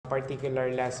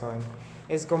particular lesson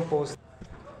is composed.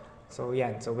 So,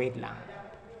 yan. So, wait lang.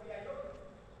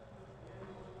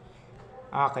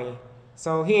 Okay.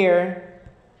 So, here,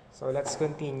 so let's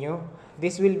continue.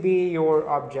 This will be your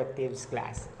objectives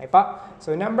class. Okay po?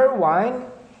 So, number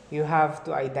 1, you have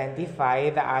to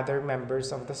identify the other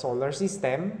members of the solar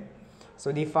system.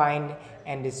 So, define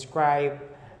and describe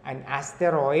an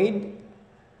asteroid,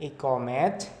 a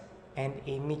comet, and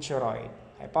a meteoroid.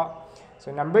 Okay po?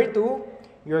 So, number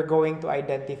 2, you're going to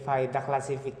identify the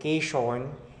classification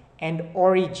and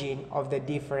origin of the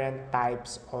different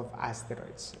types of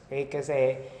asteroids. Okay?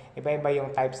 Kasi iba-iba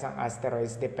yung types ng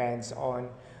asteroids depends on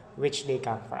which they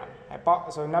come from. Okay po?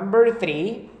 So, number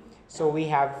 3, so we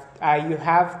have, you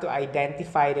have to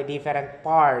identify the different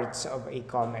parts of a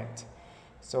comet.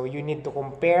 So, you need to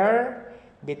compare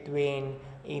between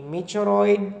a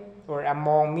meteoroid or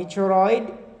among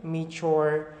meteoroid,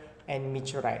 meteor, and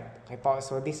meteorite. Okay po?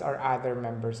 So, these are other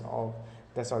members of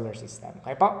the solar system.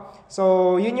 Okay po?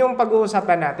 So, yun yung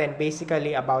pag-uusapan natin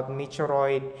basically about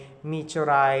meteoroid,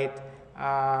 meteorite,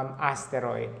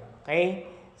 asteroid. Okay?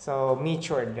 So,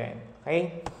 meteor din.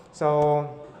 Okay? So,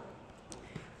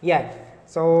 yan.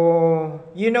 So,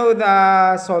 you know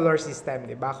the solar system,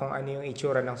 di ba? Kung ano yung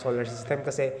itsura ng solar system.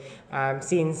 Kasi,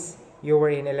 since you were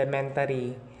in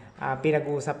elementary,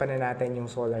 pinag-uusapan na natin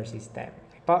yung solar system.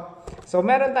 Okay po? So,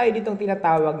 meron tayo ditong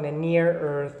tinatawag na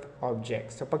near-Earth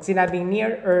objects. So, pag sinabing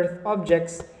near-Earth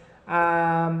objects,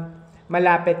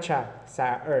 malapit siya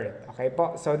sa Earth. Okay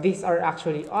po? So, these are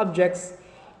actually objects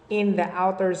in the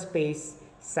outer space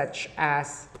such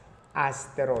as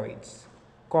asteroids,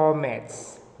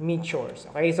 comets, meteors.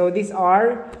 Okay, so these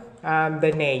are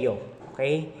the NEO.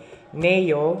 Okay,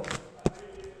 NEO.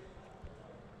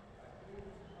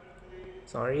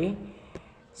 Sorry.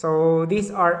 So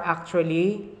these are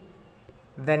actually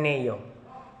the NEO.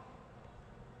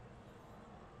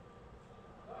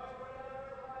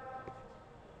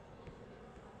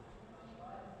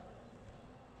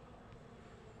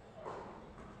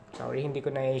 Sorry, hindi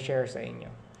ko na i-share sa inyo.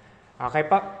 Okay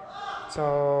pa. So,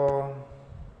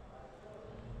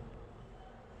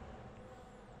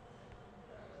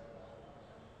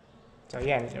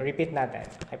 yan. Repeat natin.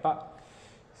 Okay po?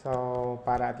 So,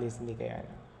 para at least hindi kayo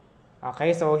ano.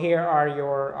 Okay, so here are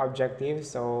your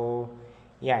objectives. So,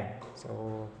 yan. So,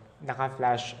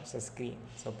 naka-flash sa screen.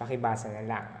 So, pakibasa na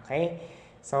lang. Okay?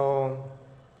 So,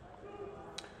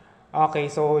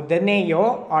 the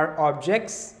NEO are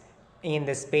objects in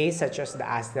the space such as the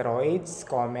asteroids,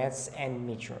 comets, and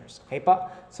meteors. Okay po?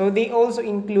 So, they also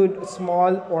include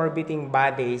small orbiting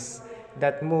bodies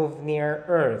that move near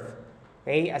Earth.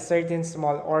 Okay, a certain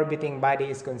small orbiting body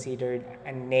is considered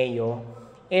a NEO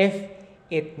if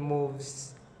it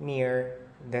moves near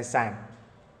the Sun.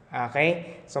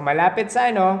 Okay? So, malapit sa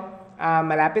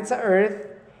malapit sa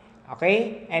Earth.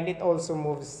 Okay? And it also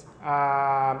moves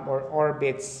or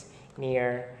orbits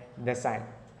near the Sun.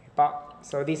 Okay,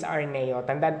 so, these are NEO.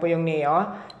 Tandaan po yung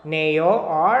NEO. NEO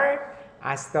are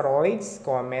asteroids,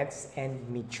 comets, and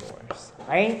meteors.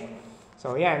 Okay?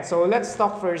 So, yan. So, let's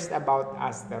talk first about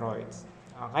asteroids.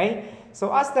 Okay? So,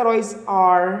 asteroids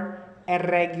are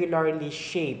irregularly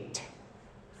shaped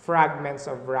fragments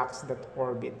of rocks that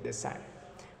orbit the Sun.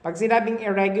 Pag sinabing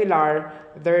irregular,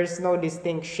 there's no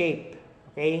distinct shape.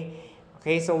 Okay?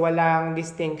 Okay, so walang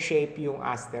distinct shape yung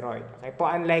asteroid. Okay po,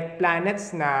 unlike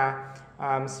planets na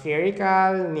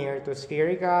spherical, near to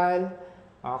spherical.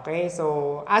 Okay,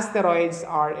 so asteroids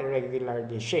are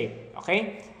irregularly shaped.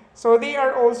 Okay? So, they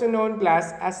are also known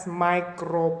class as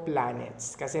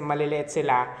microplanets kasi maliliit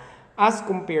sila as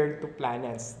compared to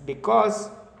planets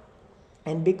because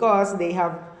they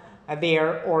have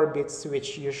their orbits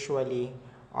which usually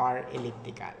are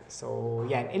elliptical. So,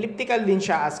 yan, elliptical din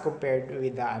siya as compared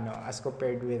with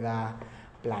the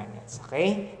planets.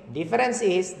 Okay? Difference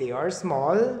is they are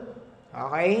small,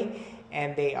 okay?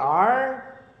 And they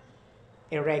are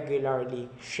irregularly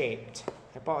shaped.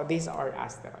 Okay po, these are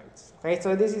asteroids. Okay,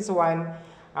 so this is one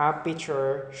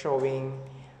picture showing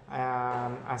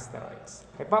asteroids.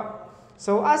 Okay po?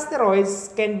 So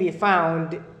asteroids can be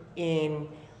found in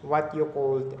what you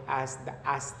called as the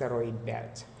asteroid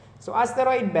belt. So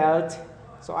asteroid belt,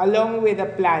 so along with the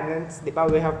planets, di ba,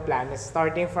 we have planets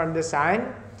starting from the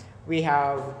Sun. We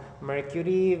have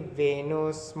Mercury,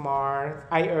 Venus,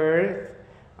 Earth,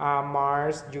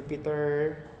 Mars,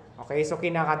 Jupiter. Okay, so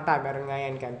kinakanta, meron nga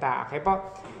yan kanta. Okay po?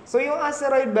 So yung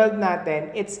asteroid belt natin,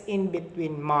 it's in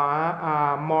between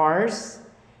Mars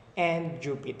and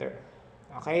Jupiter.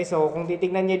 Okay, so kung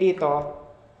titignan niyo dito,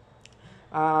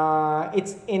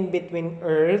 it's in between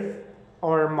Earth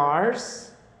or Mars.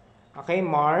 Okay,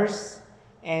 Mars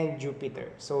and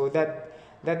Jupiter. So that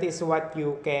that is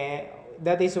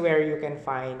where you can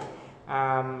find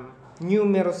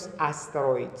numerous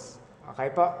asteroids. Okay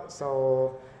po?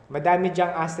 So, madami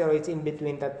diyang asteroids in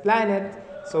between that planet,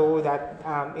 so that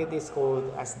it is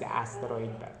called as the asteroid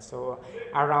belt. So,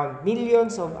 around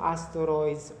millions of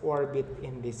asteroids orbit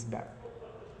in this belt.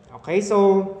 Okay,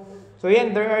 so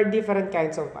yan, there are different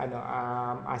kinds of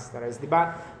asteroids, di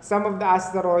ba? Some of the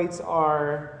asteroids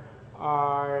are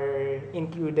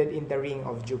included in the ring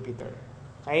of Jupiter.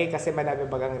 Okay, kasi madami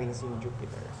bagang rings yung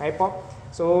Jupiter. Okay po?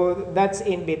 So that's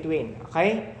in between.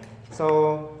 Okay?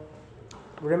 So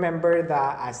remember the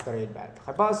asteroid belt.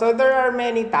 Okay po? So there are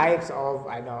many types of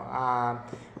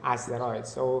asteroids.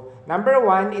 So number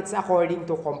one, it's according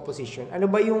to composition. Ano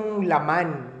ba yung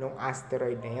laman ng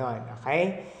asteroid na yon?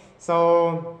 Okay?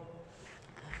 So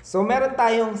meron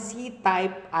tayong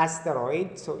C-type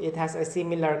asteroid. So it has a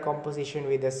similar composition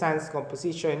with the Sun's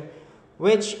composition,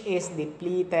 which is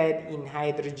depleted in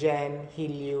hydrogen,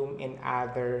 helium, and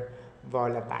other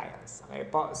volatiles. Okay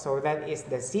po? So that is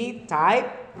the C-type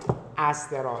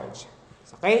asteroid.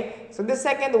 Okay? So the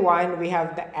second one, we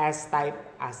have the S-type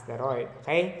asteroid.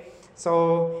 Okay?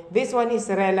 So this one is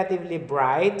relatively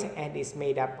bright and is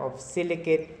made up of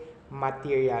silicate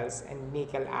materials and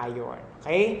nickel iron.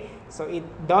 Okay? So it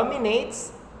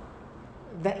dominates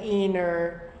the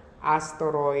inner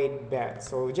asteroid belt.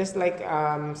 So just like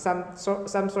some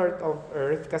sort of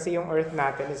Earth, kasi yung Earth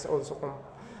natin is also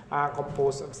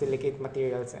composed of silicate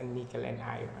materials and nickel and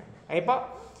iron. Okay po?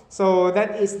 So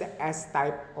that is the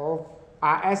S-type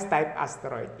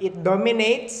asteroid. It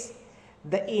dominates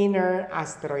the inner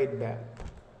asteroid belt.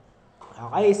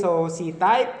 Okay, so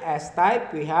C-type,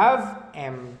 S-type, we have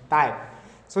M-type.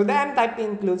 So the M-type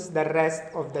includes the rest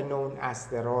of the known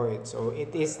asteroids. So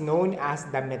it is known as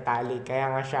the metallic. Kaya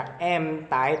nga siya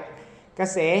M-type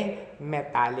kasi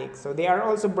metallic. So they are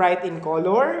also bright in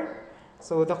color.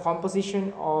 So the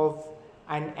composition of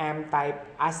an M-type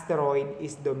asteroid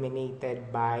is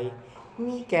dominated by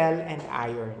nickel and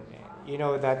iron. You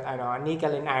know that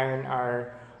nickel and iron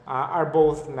are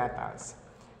both metals.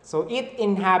 So it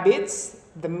inhabits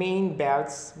the main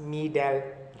belt's middle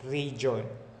region.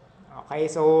 Okay,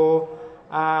 so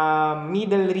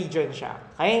middle region siya.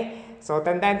 Okay? So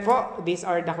tandaan po, these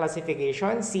are the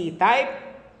classification. C-type.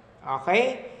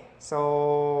 Okay?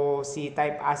 So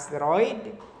C-type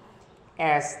asteroid.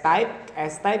 S-type.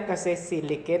 S-type kasi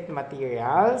silicate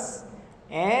materials.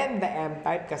 And the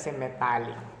M-type kasi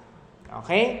metallic.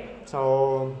 Okay?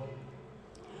 So,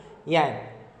 yan.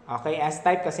 Okay,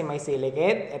 S-type kasi may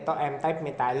silicate. Ito, M-type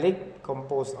metallic,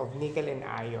 composed of nickel and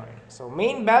iron. So,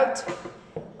 main belt,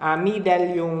 middle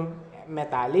yung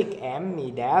metallic, M,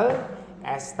 middle.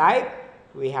 S-type,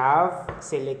 we have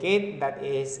silicate, that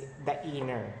is the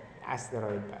inner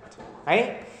asteroid belt.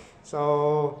 Okay?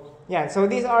 So, yeah. So,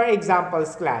 these are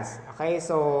examples, class. Okay,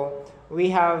 so,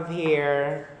 we have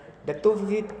here the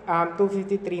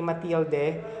 253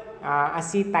 Matilde, a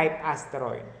C-type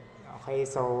asteroid. Okay,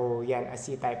 so yan, a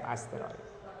C-type asteroid.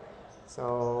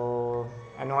 So,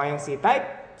 ano nga yung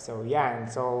C-type? So, yan.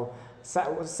 So,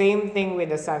 same thing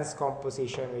with the Sun's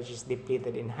composition, which is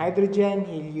depleted in hydrogen,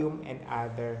 helium, and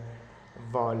other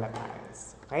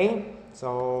volatiles. Okay?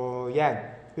 So,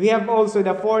 yan. We have also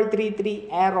the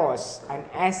 433 Eros, an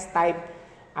S-type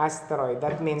asteroid.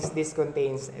 That means this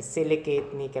contains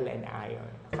silicate, nickel, and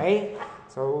iron. Okay?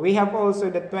 So, we have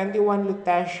also the 21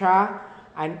 Lutetia,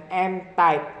 an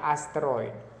M-type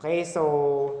asteroid. Okay,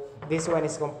 so this one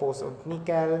is composed of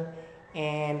nickel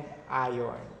and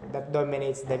iron that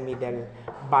dominates the middle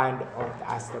band of the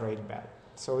asteroid belt.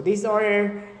 So these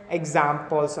are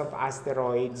examples of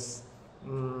asteroids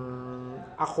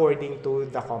according to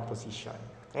the composition.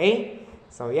 Okay,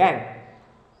 so yan.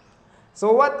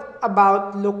 So what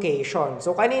about location?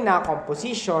 So kanina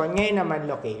composition, ngayon naman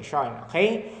location.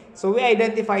 Okay, so we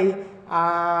identify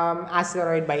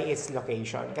asteroid by its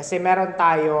location. Kasi meron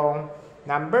tayong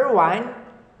number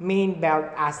 1, main belt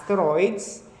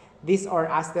asteroids. These are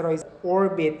asteroids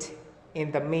orbit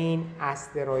in the main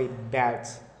asteroid belt.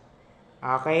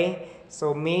 Okay?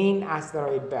 So, main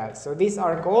asteroid belt. So, these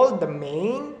are called the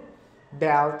main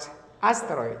belt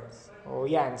asteroids. O,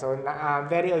 yan. So,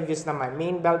 very obvious naman.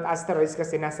 Main belt asteroids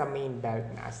kasi nasa main belt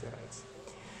na asteroids.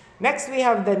 Next, we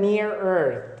have the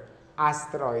near-Earth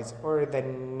asteroids or the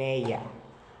NEA.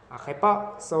 Okay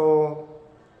po. So,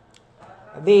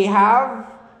 they have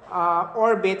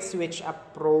orbits which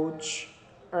approach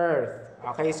Earth.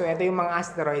 Okay, so ito yung mga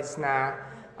asteroids na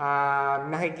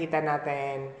nakikita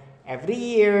natin every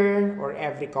year or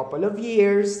every couple of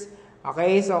years.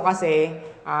 Okay, so kasi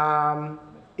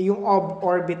yung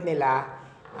orbit nila,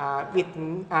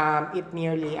 it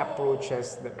nearly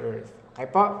approaches the Earth.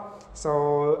 Okay po? So,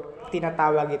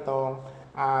 tinatawag itong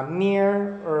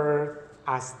near-Earth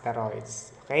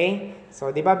asteroids. Okay?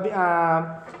 So, di ba,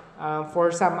 for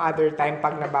some other time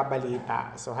pag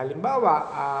nababalita. So, halimbawa,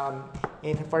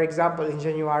 for example, in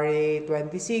January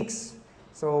 26,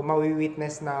 so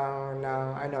mawi-witness ng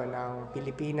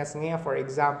Pilipinas ngayon, for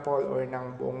example, or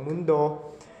ng buong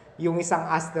mundo, yung isang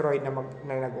asteroid na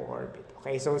nag-orbit.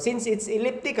 Okay, so since it's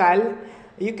elliptical,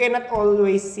 you cannot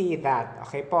always see that.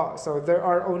 Okay po, so there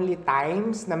are only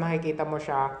times na makikita mo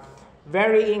siya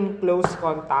very in close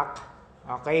contact,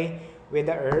 okay, with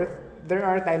the Earth. There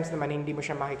are times naman hindi mo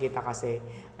siya makikita kasi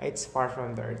it's far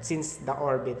from the Earth since the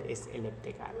orbit is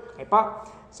elliptical. Okay po?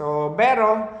 So,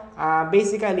 pero,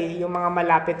 basically, yung mga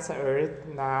malapit sa Earth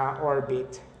na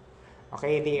orbit,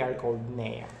 okay, they are called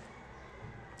NEA.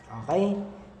 Okay?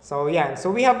 So, yan.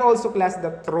 So, we have also classed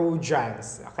the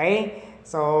Trojans. Okay?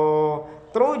 So,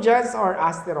 Trojans are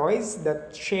asteroids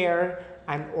that share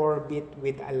an orbit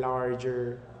with a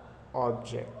larger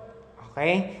object.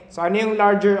 Okay? So, ano yung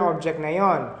larger object na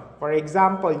yon? For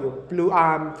example,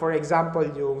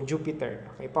 yung Jupiter.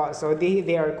 Okay po? So,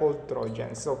 they are called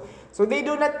Trojans. So they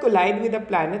do not collide with the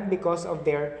planet because of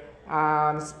their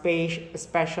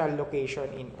special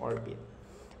location in orbit.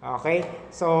 Okay?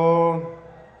 So,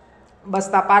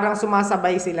 basta parang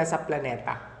sumasabay sila sa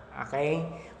planeta. Okay?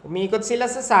 Umiikot sila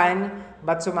sa sun,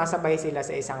 but sumasabay sila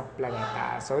sa isang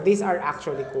planeta. So, these are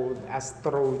actually called as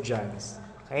Trojans.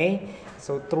 Okay?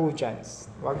 So,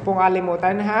 Trojans. Huwag pong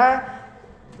kalimutan ha,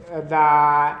 the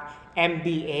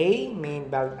MBA, main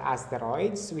belt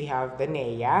asteroids. We have the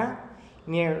NEA,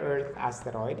 near-Earth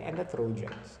asteroid, and the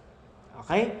Trojans.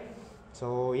 Okay?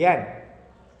 So, yan.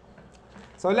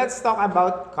 So, let's talk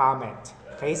about comet.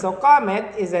 Okay, so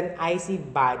comet is an icy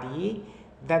body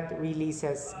that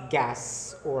releases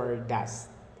gas or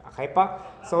dust. Okay po?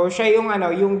 So, siya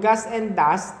yung gas and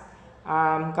dust,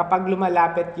 kapag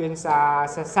lumalapit yun sa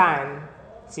sun,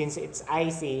 since it's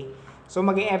icy, so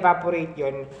mag-evaporate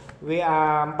yun.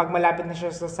 Pag malapit na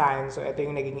siya sa sun, so ito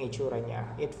yung naging itsura niya.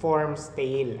 It forms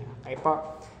tail. Okay po?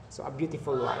 So, a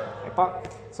beautiful one. Okay po?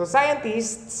 So,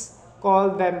 scientists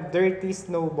call them dirty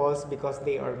snowballs because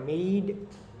they are made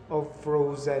of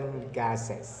frozen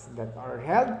gases that are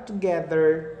held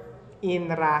together in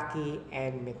rocky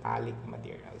and metallic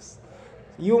materials.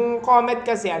 Yung comet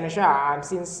kasi,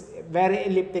 since very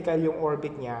elliptical yung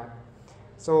orbit niya,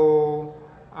 so,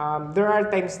 there are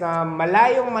times na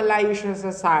malayong-malayo siya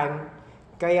sa sun,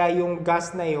 kaya yung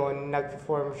gas na yon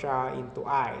nag-form siya into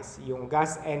ice. Yung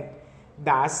gas and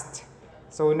dust,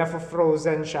 so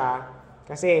na-frozen siya.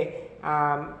 Kasi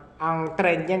ang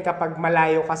trend yan kapag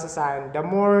malayo ka sa sun, the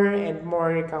more and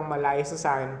more kang malayo sa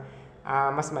sun,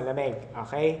 mas malamig.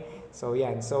 Okay? So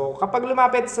yan. So kapag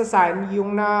lumapit sa sun,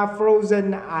 yung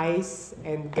na-frozen na ice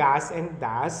and gas and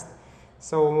dust,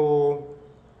 so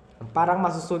parang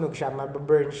masusunog siya,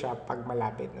 mababurn siya pag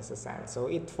malapit na sa sun. So,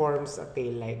 it forms a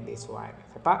tail like this one.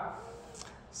 Okay pa?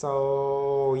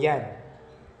 So, yan.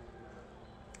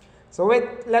 So,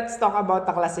 let's talk about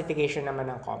the classification naman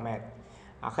ng comet.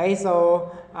 Okay, so,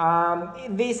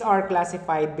 these are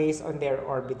classified based on their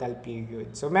orbital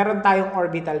period. So, meron tayong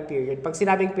orbital period. Pag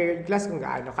sinabing period class, kung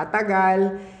gaano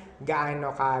katagal,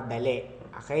 gaano kadali.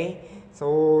 Okay?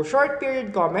 So, short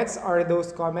period comets are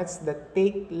those comets that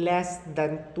take less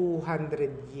than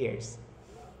 200 years.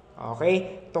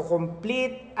 Okay? To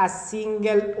complete a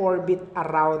single orbit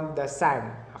around the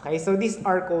sun. Okay? So, these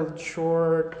are called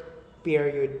short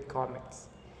period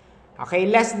comets. Okay?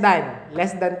 Less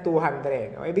than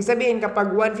 200. Okay? Ibig sabihin,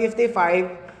 kapag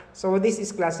 155, so this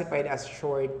is classified as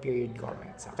short period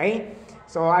comets. Okay?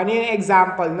 So, ano yung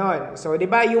example nun? So, di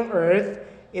ba yung Earth,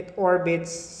 it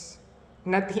orbits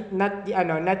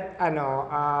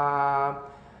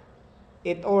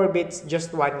it orbits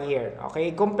just 1 year. Okay?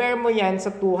 Compare mo yan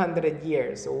sa 200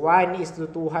 years. So,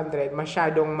 1:200,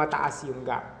 masyadong mataas yung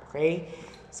gap. Okay?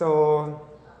 So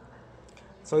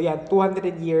yan,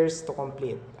 200 years to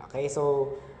complete. Okay?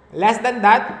 So, less than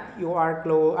that,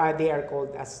 they are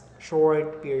called as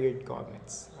short period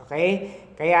comets. Okay?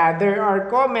 Kaya, there are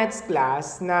comets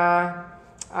class na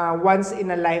once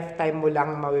in a lifetime mo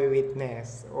lang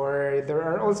mawi-witness. Or there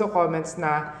are also comets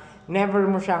na never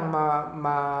mo siyang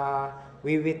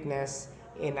ma-witness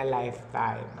in a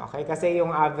lifetime. Okay? Kasi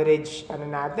yung average,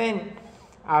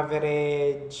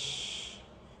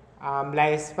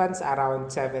 lifespans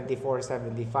around 74,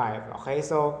 75. Okay?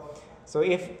 So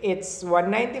if it's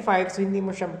 195, so hindi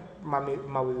mo siya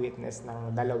mawi-witness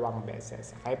ng 2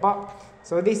 beses. Okay po?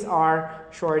 So these are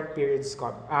short period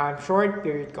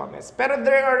comets. Pero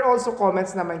there are also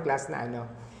comets naman class na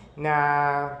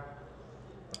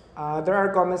There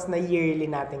are comets na yearly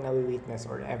nating nawi-witness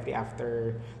or every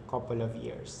after couple of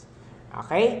years.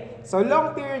 Okay? So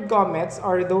long period comets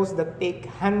are those that take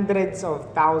hundreds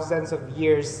of thousands of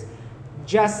years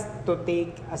just to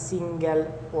take a single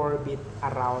orbit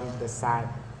around the sun.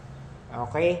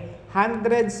 Okay?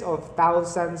 Hundreds of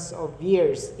thousands of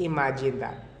years. Imagine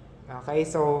that. Okay?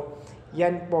 So,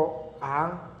 yan po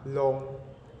ang long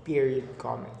period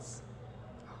comets.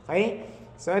 Okay?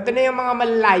 So, ito na yung mga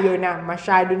malalayo na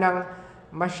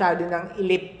masyado ng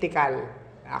elliptical.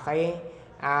 Okay?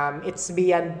 It's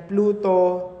beyond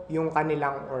Pluto yung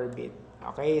kanilang orbit.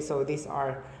 Okay? So, these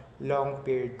are long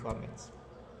period comets.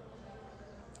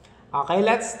 Okay,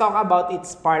 let's talk about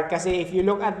its part kasi if you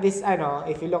look at this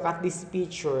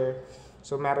picture,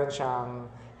 so meron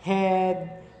siyang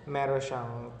head, meron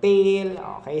siyang tail.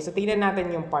 Okay, so tingnan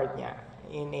natin yung part niya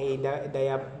in a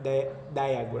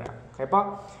diagram. Okay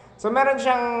po? So meron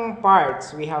siyang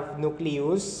parts. We have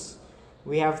nucleus,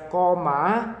 we have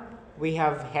coma, we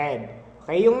have head.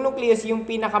 Okay, yung nucleus yung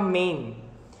pinaka-main,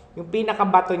 yung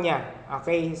pinaka-bato niya.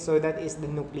 Okay, so that is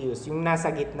the nucleus, yung nasa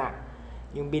gitna.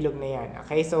 Yung bilog na yan.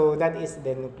 Okay, so that is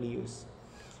the nucleus.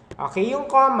 Okay,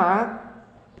 yung coma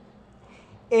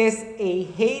is a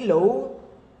halo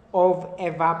of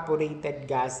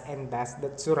evaporated gas and dust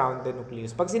that surround the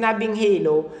nucleus. Pag sinabing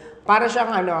halo, para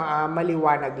siyang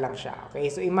maliwanag lang siya.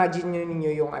 Okay, so imagine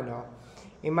niyo yung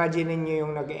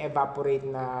yung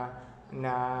nag-evaporate na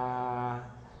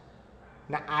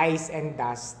ice and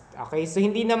dust. Okay, so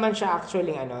hindi naman siya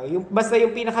actually basta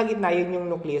yung pinakagitna yun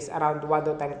yung nucleus around 1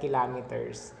 to 10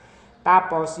 kilometers.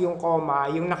 Tapos yung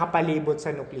coma, yung nakapalibot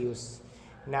sa nucleus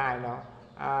na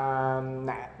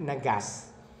na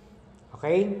gas.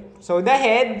 Okay? So the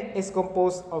head is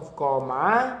composed of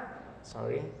coma.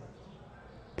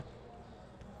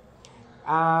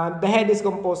 The head is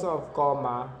composed of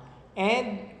coma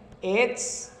and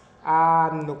its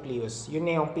nucleus. Yun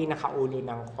na yung pinakaulo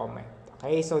ng comet.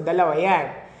 Okay? So dalawa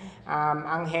yan.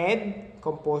 Ang head,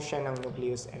 composed siya ng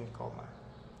nucleus and coma.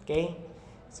 Okay?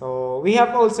 So, we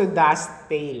have also dust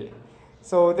tail.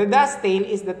 So, the dust tail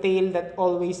is the tail that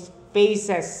always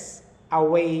faces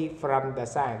away from the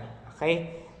sun.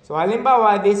 Okay? So,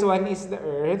 halimbawa, this one is the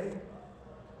Earth.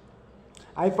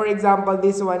 For example,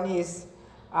 this one is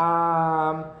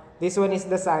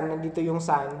the sun. Nandito yung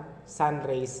sun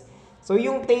rays. So,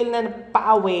 yung tail na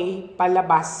pa-away,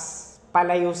 palabas,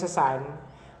 palayo sa sun,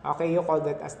 okay, you call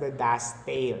that as the dust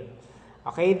tail.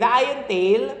 Okay, the ion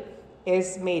tail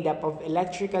is made up of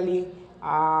electrically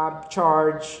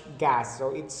charged gas.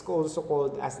 So, it's also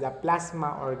called as the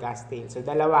plasma or gas tail. So,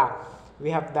 dalawa.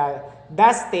 We have the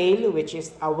dust tail, which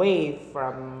is away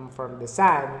from the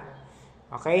sun.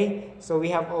 Okay, so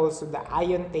we have also the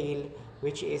ion tail,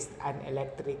 which is an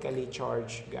electrically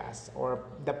charged gas or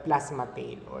the plasma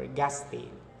tail or gas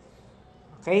tail.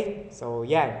 Okay, so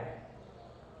yan.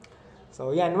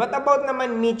 So, yan. What about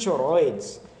naman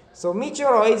meteoroids? So,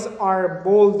 meteoroids are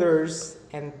boulders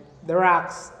and the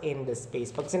rocks in the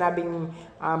space. Pag sinabing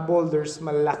boulders,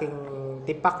 malalaking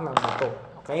tipak ng bato.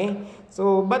 Okay?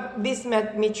 So, but these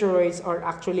meteoroids are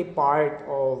actually part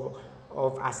of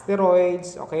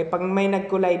asteroids. Okay? Pag may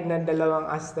nag-collide na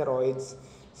dalawang asteroids,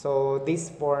 so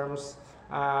this forms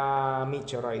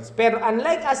meteoroids. Pero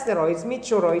unlike asteroids,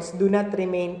 meteoroids do not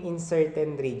remain in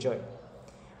certain region.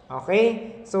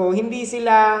 Okay? So hindi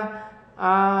sila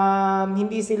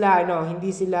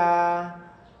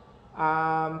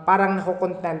parang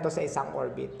nakokontento sa isang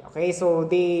orbit. Okay? So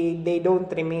they don't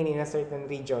remain in a certain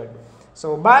region.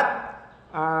 So but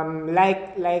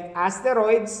like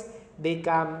asteroids, they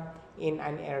come in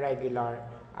an irregular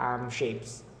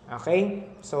shapes. Okay?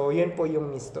 So yun po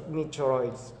yung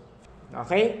meteoroids.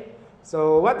 Okay?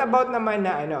 So what about naman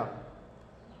na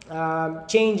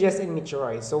changes in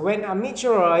meteoroids. So when a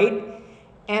meteoroid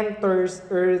enters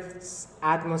Earth's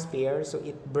atmosphere, so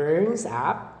it burns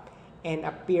up and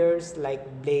appears like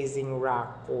blazing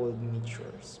rock called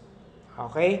meteors.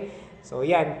 Okay? So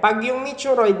yan, pag yung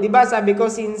meteoroid, 'di ba sabi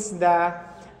ko since the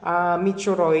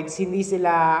meteoroids hindi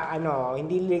sila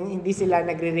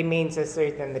nagre-remain sa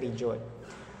certain region.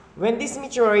 When this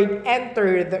meteoroid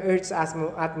enter the Earth's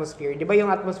atmosphere, 'di ba yung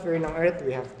atmosphere ng Earth,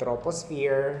 we have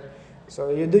troposphere. So,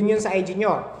 dun yun sa IG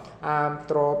nyo.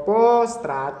 Tropo,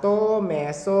 strato,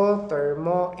 meso,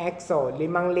 thermo, exo.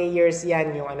 5 layers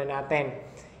yan yung natin.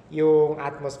 Yung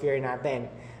atmosphere natin.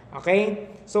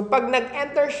 Okay? So, pag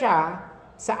nag-enter siya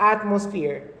sa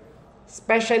atmosphere,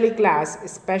 especially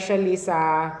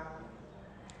sa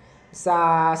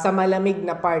malamig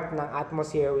na part ng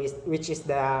atmosphere which is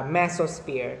the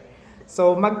mesosphere.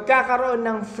 So, magkakaroon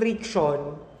ng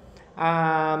friction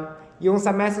yung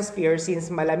sa mesosphere, since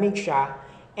malamig siya,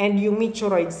 And yung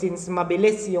meteoroid, since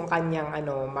mabilis yung kanyang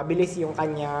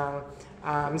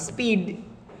speed,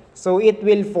 so it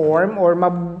will form or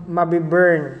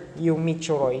mabiburn yung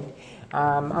meteoroid.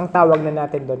 Ang tawag na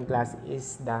natin doon, class,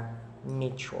 is the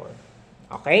meteor.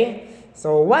 Okay?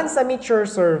 So, once a meteor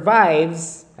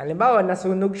survives, halimbawa,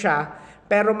 nasunog siya,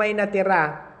 pero may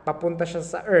natira, papunta siya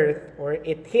sa Earth, or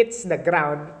it hits the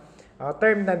ground,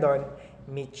 term na doon,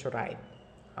 meteorite.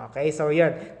 Okay? So,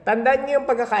 yun. Tandaan niyo yung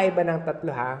pagkakaiba ng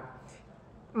tatlo, ha?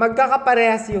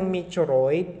 Magkakaparehas yung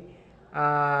meteoroid,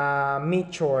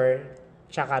 meteor,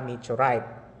 tsaka meteorite.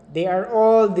 They are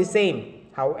all the same.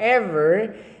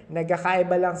 However,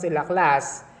 nagkakaiba lang sila,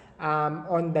 class,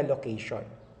 on the location.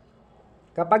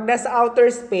 Kapag nasa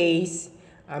outer space,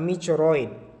 meteoroid.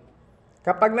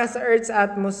 Kapag nasa Earth's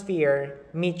atmosphere,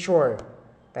 meteor.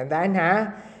 Tandaan,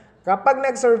 ha? Kapag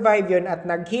nag-survive yun at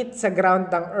nag-hit sa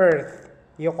ground ng Earth,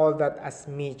 you call that as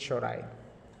meteorite.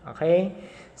 Okay?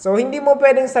 So, hindi mo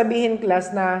pwedeng sabihin,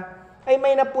 class, na, ay,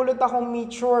 may napulot akong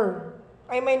meteor.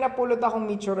 Ay, may napulot akong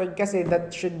meteoroid kasi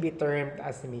that should be termed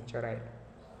as meteorite.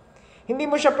 Hindi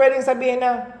mo siya pwedeng sabihin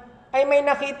na, ay, may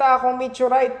nakita akong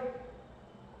meteorite.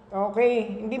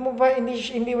 Okay? Hindi mo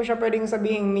siya pwedeng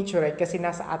sabihin meteorite kasi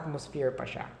nasa atmosphere pa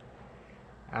siya.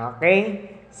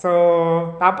 Okay? So,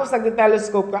 tapos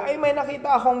nag-telescope ka, ay, may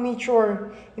nakita akong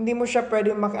meteor. Hindi mo siya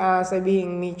pwedeng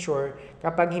sabihin meteor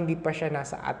kapag hindi pa siya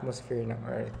nasa atmosphere ng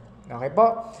Earth. Okay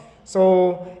po?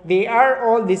 So, they are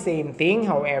all the same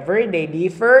thing. However, they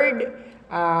differed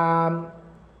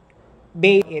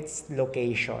based on its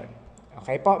location.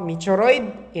 Okay po?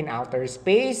 Meteoroid in outer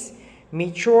space,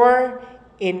 meteor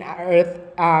in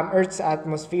Earth's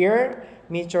atmosphere,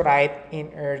 meteorite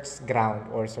in Earth's ground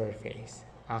or surface.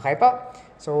 Okay po?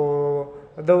 So,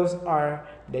 those are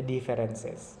the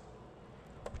differences.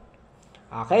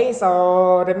 Okay,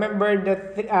 so remember the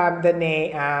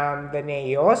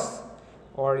NEOs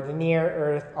or the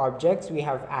near-Earth objects. We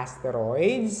have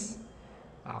asteroids.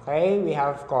 Okay, we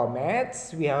have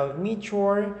comets, we have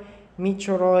meteoroids,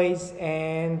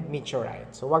 and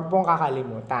meteorites. So, wag pong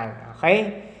kakalimutan.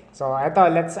 Okay? So, ito,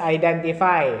 let's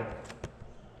identify.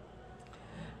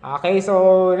 Okay,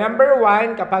 so, number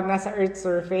 1, kapag nasa Earth's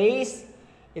surface,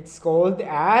 it's called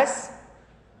as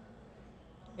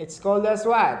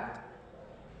what?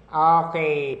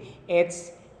 Okay,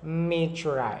 it's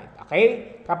meteorite.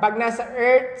 Okay? Kapag nasa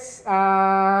Earth's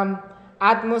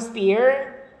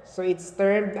atmosphere, so it's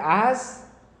termed as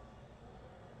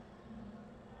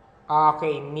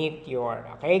meteor.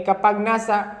 Okay? Kapag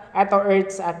nasa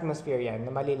Earth's atmosphere yan,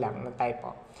 mali lang, na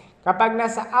typo. Kapag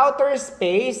nasa outer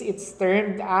space, it's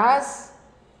termed as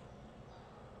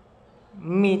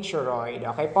meteoroid.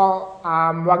 Okay po?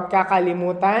 Huwag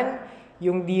kakalimutan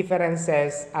yung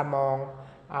differences among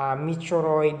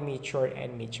meteoroid, meteor,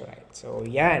 and meteorite. So,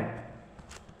 yan.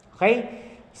 Okay?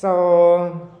 So,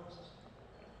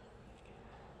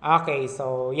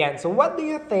 yan. So, what do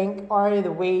you think are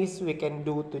the ways we can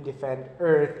do to defend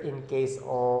Earth in case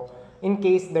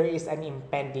there is an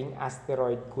impending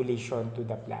asteroid collision to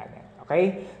the planet?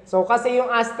 Okay? So, kasi yung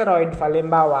asteroid,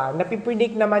 halimbawa,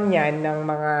 napipredict naman yan ng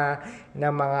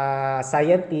mga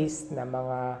scientists, na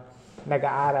mga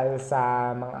nag-aaral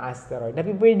sa mga asteroid.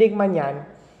 Napipredict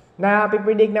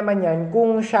naman yan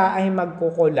kung siya ay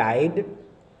magko-collide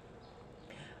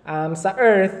sa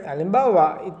Earth.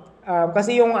 Halimbawa,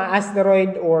 kasi yung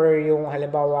asteroid or yung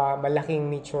halimbawa malaking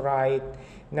meteorite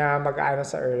na mag-aano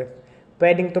sa Earth,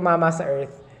 pwedeng tumama sa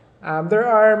Earth. There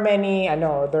are many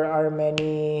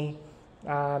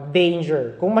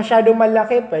danger. Kung masyadong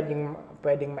malaki,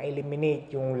 pwedeng ma-eliminate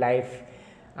yung life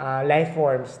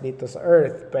forms dito sa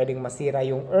Earth. Pwedeng masira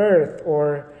yung Earth,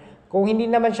 or kung hindi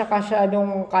naman siya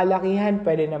kasyadong kalakihan,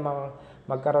 pwede namang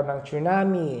magkaroon ng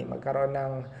tsunami, magkaroon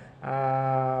ng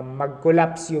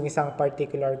mag-collapse yung isang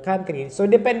particular country. So,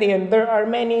 depende yun. There are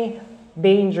many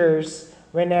dangers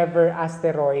whenever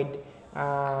asteroid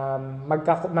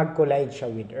mag-collide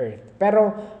siya with Earth.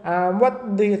 Pero,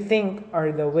 what do you think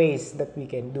are the ways that we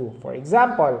can do? For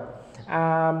example,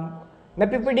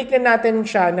 napipredict na natin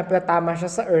siya na tatama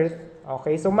siya sa Earth.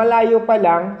 Okay, so malayo pa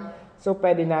lang. So,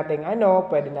 pwede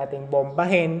nating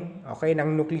bombahin, okay,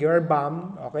 ng nuclear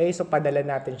bomb. Okay, so padala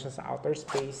natin siya sa outer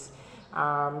space.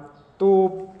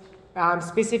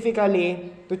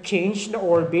 Specifically to change the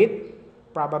orbit,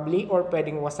 probably, or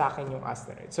pwedeng wasakin yung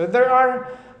asteroid. So there are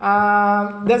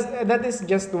that is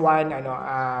just one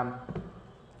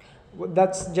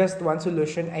that's just one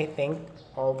solution, I think,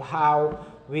 of how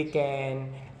we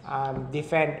can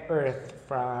defend Earth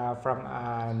from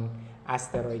an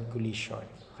asteroid collision.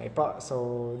 Okay po,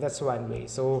 so that's one way.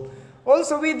 So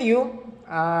also with you,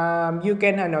 you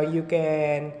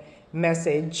can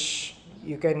message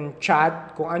you can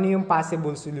chat kung ano yung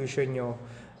possible solution nyo.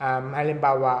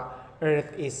 Halimbawa,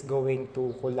 Earth is going to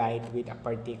collide with a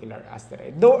particular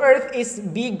asteroid. Though Earth is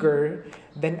bigger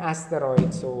than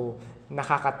asteroid, so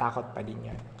nakakatakot pa din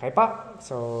yan. Okay pa?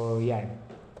 So, yan.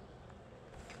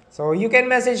 So, you can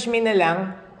message me na lang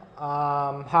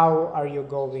how are you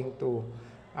going to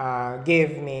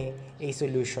give me a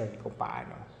solution kung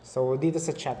paano. So, dito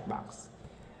sa chat box.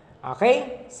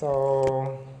 Okay? So,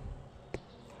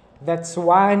 that's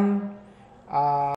one